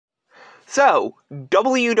So,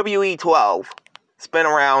 WWE 12 has been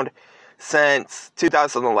around since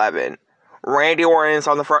 2011. Randy Orton's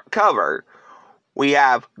on the front cover. We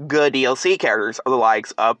have good DLC characters of the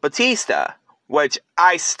likes of Batista, which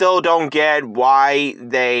I still don't get why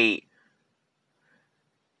they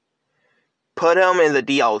put him in the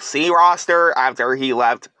DLC roster after he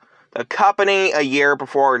left the company a year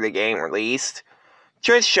before the game released.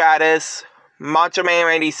 Trish Stratus, Macho Man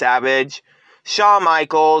Randy Savage, Shawn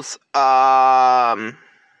Michaels, who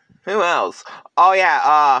else? Oh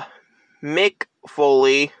yeah, Mick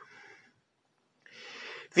Foley,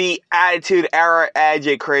 the Attitude Era Edge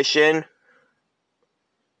and Christian,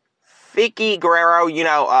 Vicky Guerrero,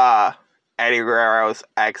 Eddie Guerrero's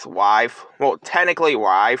ex-wife. Well, technically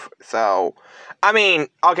wife, so, I mean,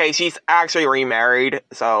 okay, she's actually remarried,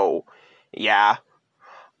 so, yeah.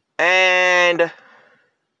 And,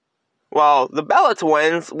 well, the Bella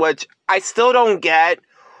Twins, which I still don't get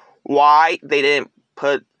why they didn't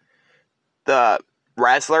put the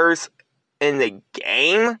wrestlers in the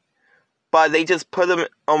game, but they just put them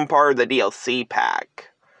on part of the DLC pack.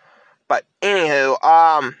 But,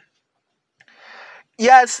 anywho,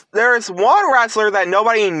 yes, there's one wrestler that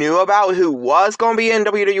nobody knew about who was going to be in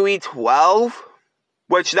WWE 12,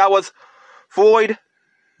 which that was Floyd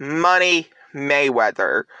Money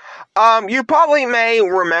Mayweather. You probably may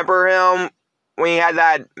remember him when he had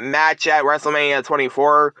that match at WrestleMania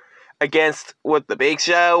 24 with the Big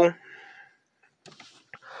Show.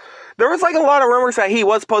 There was like a lot of rumors that he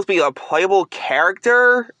was supposed to be a playable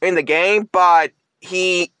character in the game, but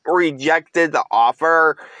he rejected the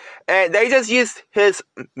offer. And they just used his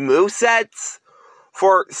movesets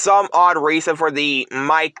for some odd reason for the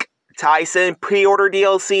Mike Tyson pre-order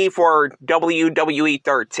DLC for WWE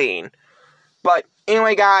 13. But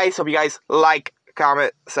anyway, guys, hope you guys like,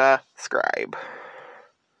 comment, subscribe.